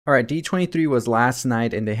Alright, D23 was last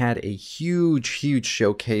night and they had a huge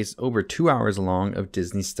showcase over 2 hours long of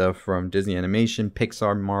Disney stuff from Disney Animation,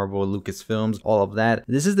 Pixar, Marvel, Lucasfilms, all of that.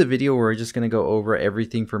 This is the video where we're just going to go over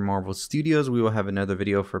everything for Marvel Studios. We will have another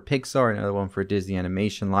video for Pixar, another one for Disney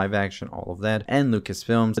Animation, live action, all of that, and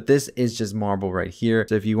Lucasfilms. But this is just Marvel right here.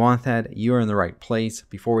 So if you want that, you're in the right place.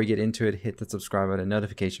 Before we get into it, hit the subscribe button,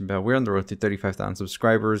 notification bell. We're on the road to 35,000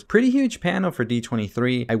 subscribers. Pretty huge panel for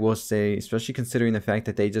D23, I will say, especially considering the fact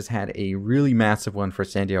that they just had a really massive one for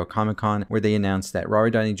San Diego Comic-Con where they announced that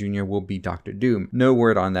Robert Downey Jr. will be Doctor Doom. No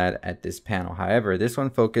word on that at this panel. However, this one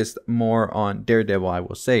focused more on Daredevil, I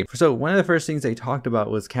will say. So one of the first things they talked about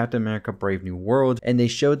was Captain America Brave New World, and they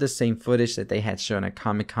showed the same footage that they had shown at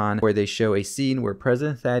Comic-Con where they show a scene where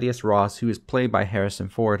President Thaddeus Ross, who is played by Harrison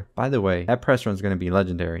Ford, by the way, that press run is going to be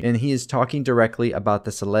legendary, and he is talking directly about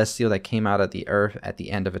the Celestial that came out of the Earth at the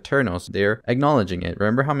end of Eternals. They're acknowledging it.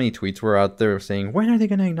 Remember how many tweets were out there saying, when are they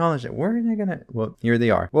going to acknowledge it? Where are they gonna? Well, here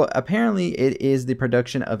they are. Well, apparently it is the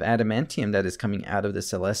production of adamantium that is coming out of the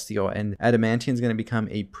Celestial, and adamantium is going to become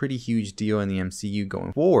a pretty huge deal in the MCU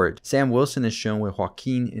going forward. Sam Wilson is shown with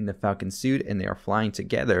Joaquin in the Falcon suit, and they are flying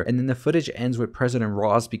together, and then the footage ends with President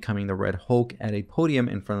Ross becoming the Red Hulk at a podium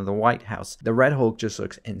in front of the White House. The Red Hulk just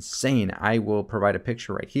looks insane. I will provide a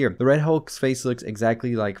picture right here. The Red Hulk's face looks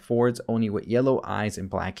exactly like Ford's, only with yellow eyes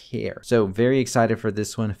and black hair. So very excited for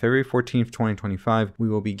this one. February 14th, 2025,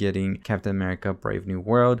 we will be getting Captain America Brave New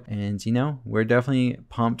World, and you know, we're definitely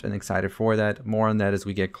pumped and excited for that. More on that as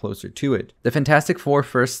we get closer to it. The Fantastic Four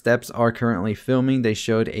first steps are currently filming. They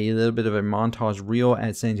showed a little bit of a montage reel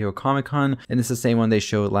at San Diego Comic-Con, and it's the same one they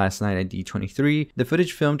showed last night at D23. The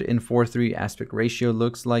footage filmed in 4:3 aspect ratio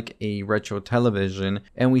looks like a retro television,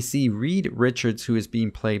 and we see Reed Richards, who is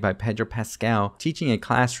being played by Pedro Pascal, teaching a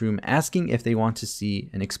classroom, asking if they want to see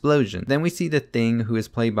an explosion. Then we see the Thing, who is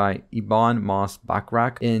played by Ibn Moss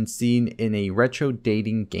Backrack, and seen in a retro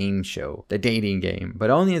dating game show, the dating game, but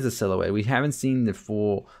only as a silhouette. We haven't seen the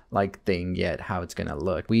full thing yet, how it's gonna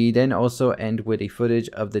look. We then also end with a footage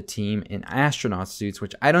of the team in astronaut suits,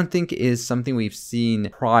 which I don't think is something we've seen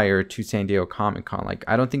prior to San Diego Comic-Con.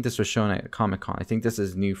 I don't think this was shown at Comic-Con. I think this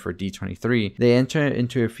is new for D23. They enter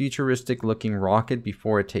into a futuristic looking rocket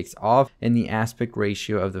before it takes off, and the aspect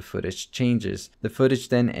ratio of the footage changes. The footage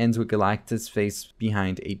then ends with Galactus' face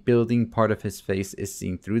behind a building. Part of his face is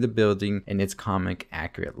seen through the building in its comic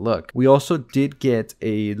accurate look. We also did get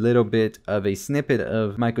a little bit of a snippet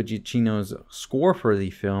of Michael Giacchino's score for the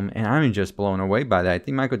film, and I'm just blown away by that. I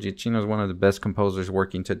think Michael Giacchino is one of the best composers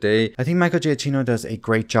working today. I think Michael Giacchino does a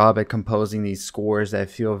great job at composing these scores that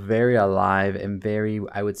feel very alive and very,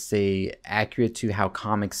 I would say, accurate to how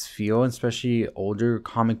comics feel, especially older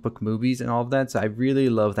comic book movies and all of that. So I really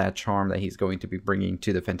love that charm that he's going to be bringing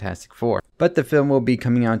to the Fantastic Four. But the film will be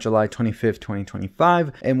coming out July 25th,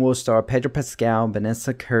 2025, and will star Pedro Pascal,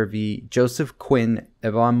 Vanessa Kirby, Joseph Quinn,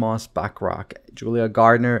 Yvonne Moss Backrack, Julia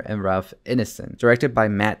Gardner, and Ralph Ineson, directed by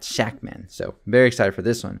Matt Shakman. So very excited for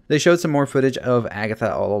this one. They showed some more footage of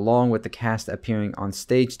Agatha All Along, with the cast appearing on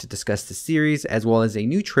stage to discuss the series, as well as a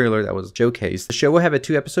new trailer that was showcased. The show will have a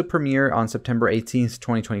 2-episode premiere on September 18th,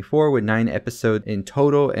 2024, with 9 episodes in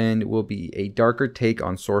total, and will be a darker take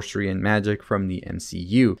on sorcery and magic from the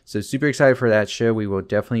MCU. So super excited for that show. We will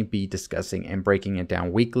definitely be discussing and breaking it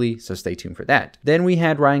down weekly, so stay tuned for that. Then we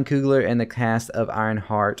had Ryan Coogler and the cast of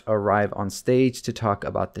Ironheart arrive on stage to talk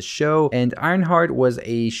about the show, and Ironheart was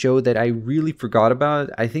a show that I really forgot about.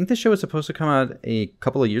 I think the show was supposed to come out a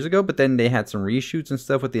couple of years ago, but then they had some reshoots and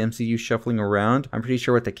stuff with the MCU shuffling around. I'm pretty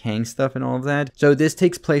sure with the Kang stuff and all of that. So this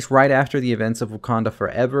takes place right after the events of Wakanda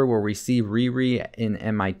Forever, where we see Riri in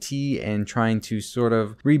MIT and trying to sort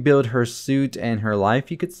of rebuild her suit and her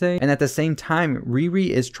life, you could say. And at the same time, Riri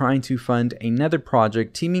is trying to fund another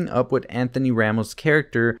project, teaming up with Anthony Ramos'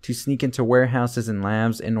 character to sneak into warehouses and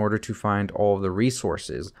labs in order to find all of the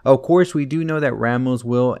resources. Of course, we do know that Ramos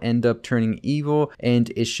will end up turning evil and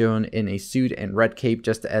is shown in a suit and red cape,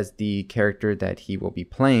 just as the character that he will be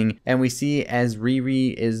playing. And we see as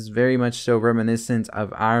Riri is very much so reminiscent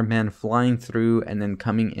of Iron Man flying through and then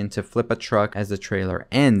coming in to flip a truck as the trailer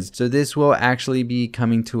ends. So this will actually be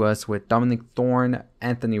coming to us with Dominic Thorne,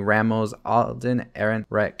 Anthony Ramos, Alden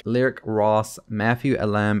Ehrenreich, Lyric Ross, Matthew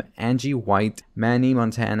Elam, Angie White, Manny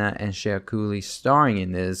Montana, and Shea Cooley starring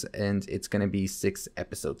in this, and it's going to be 6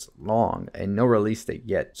 episodes long and no release date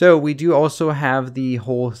yet. So we do also have the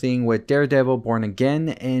whole thing with Daredevil Born Again,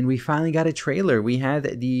 and we finally got a trailer. We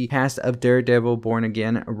had the cast of Daredevil Born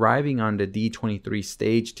Again arriving on the D23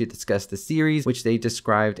 stage to discuss the series, which they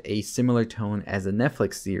described a similar tone as a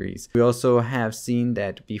Netflix series. We also have seen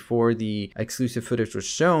that before the exclusive footage trailers was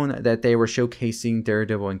shown that they were showcasing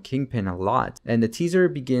Daredevil and Kingpin a lot. And the teaser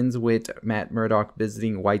begins with Matt Murdock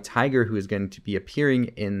visiting White Tiger, who is going to be appearing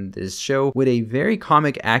in this show with a very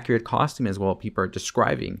comic accurate costume as well, people are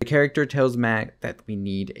describing. The character tells Matt that we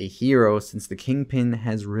need a hero since the Kingpin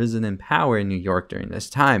has risen in power in New York during this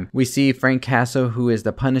time. We see Frank Castle, who is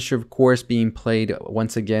the Punisher, of course, being played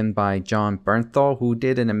once again by Jon Bernthal, who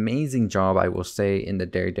did an amazing job, I will say, in the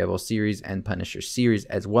Daredevil series and Punisher series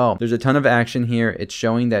as well. There's a ton of action here. It's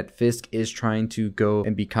showing that Fisk is trying to go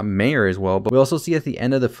and become mayor as well. But we also see at the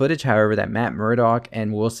end of the footage, however, that Matt Murdock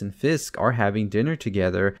and Wilson Fisk are having dinner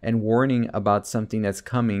together and warning about something that's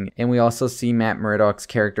coming. And we also see Matt Murdock's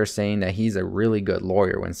character saying that he's a really good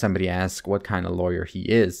lawyer when somebody asks what kind of lawyer he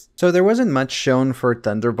is. So there wasn't much shown for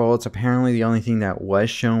Thunderbolts. Apparently the only thing that was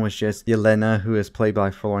shown was just Yelena, who is played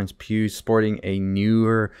by Florence Pugh, sporting a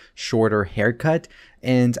newer, shorter haircut.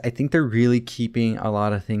 And I think they're really keeping a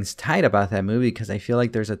lot of things tight about that movie, because I feel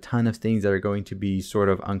like there's a ton of things that are going to be sort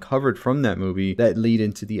of uncovered from that movie that lead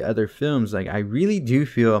into the other films. Like, I really do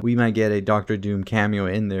feel we might get a Doctor Doom cameo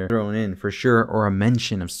in there thrown in for sure, or a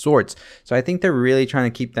mention of sorts. So I think they're really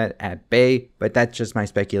trying to keep that at bay, but that's just my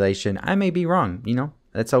speculation. I may be wrong, you know?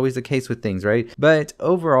 That's always the case with things, right? But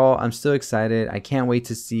overall, I'm still excited. I can't wait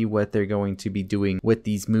to see what they're going to be doing with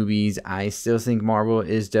these movies. I still think Marvel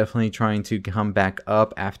is definitely trying to come back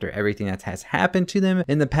up after everything that has happened to them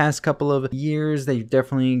in the past couple of years. They've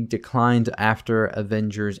definitely declined after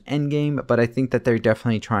Avengers Endgame, but I think that they're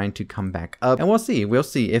definitely trying to come back up. And we'll see. We'll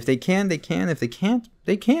see. If they can, they can. If they can't,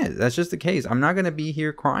 they can't. That's just the case. I'm not going to be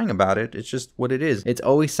here crying about it. It's just what it is. It's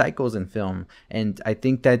always cycles in film. And I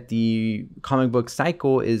think that the comic book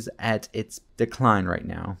cycle is at its decline right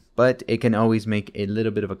now. But it can always make a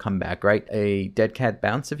little bit of a comeback, right? A dead cat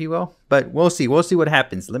bounce, if you will. But we'll see. We'll see what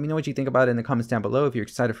happens. Let me know what you think about it in the comments down below. If you're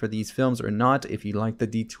excited for these films or not. If you like the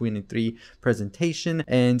D23 presentation.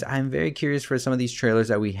 And I'm very curious for some of these trailers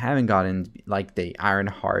that we haven't gotten, like the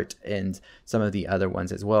Ironheart and some of the other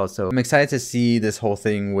ones as well. So I'm excited to see this whole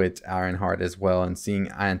thing with Ironheart as well, and seeing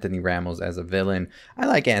Anthony Ramos as a villain. I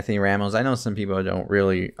like Anthony Ramos. I know some people don't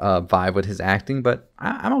really vibe with his acting, but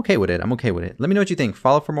I'm okay with it. I'm okay with it. Let me know what you think.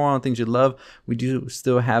 Follow for more on things you love. We do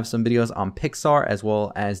still have some videos on Pixar as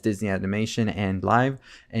well as Disney animation and live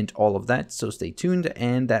and all of that. So stay tuned,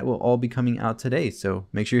 and that will all be coming out today. So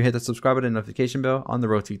make sure you hit the subscribe button and notification bell on the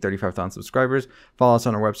road to 35,000 subscribers. Follow us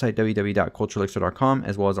on our website, www.culturalelixir.com,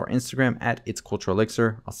 as well as our Instagram at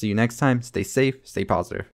itsculturalelixir. I'll see you next time. Stay safe, stay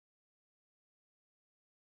positive.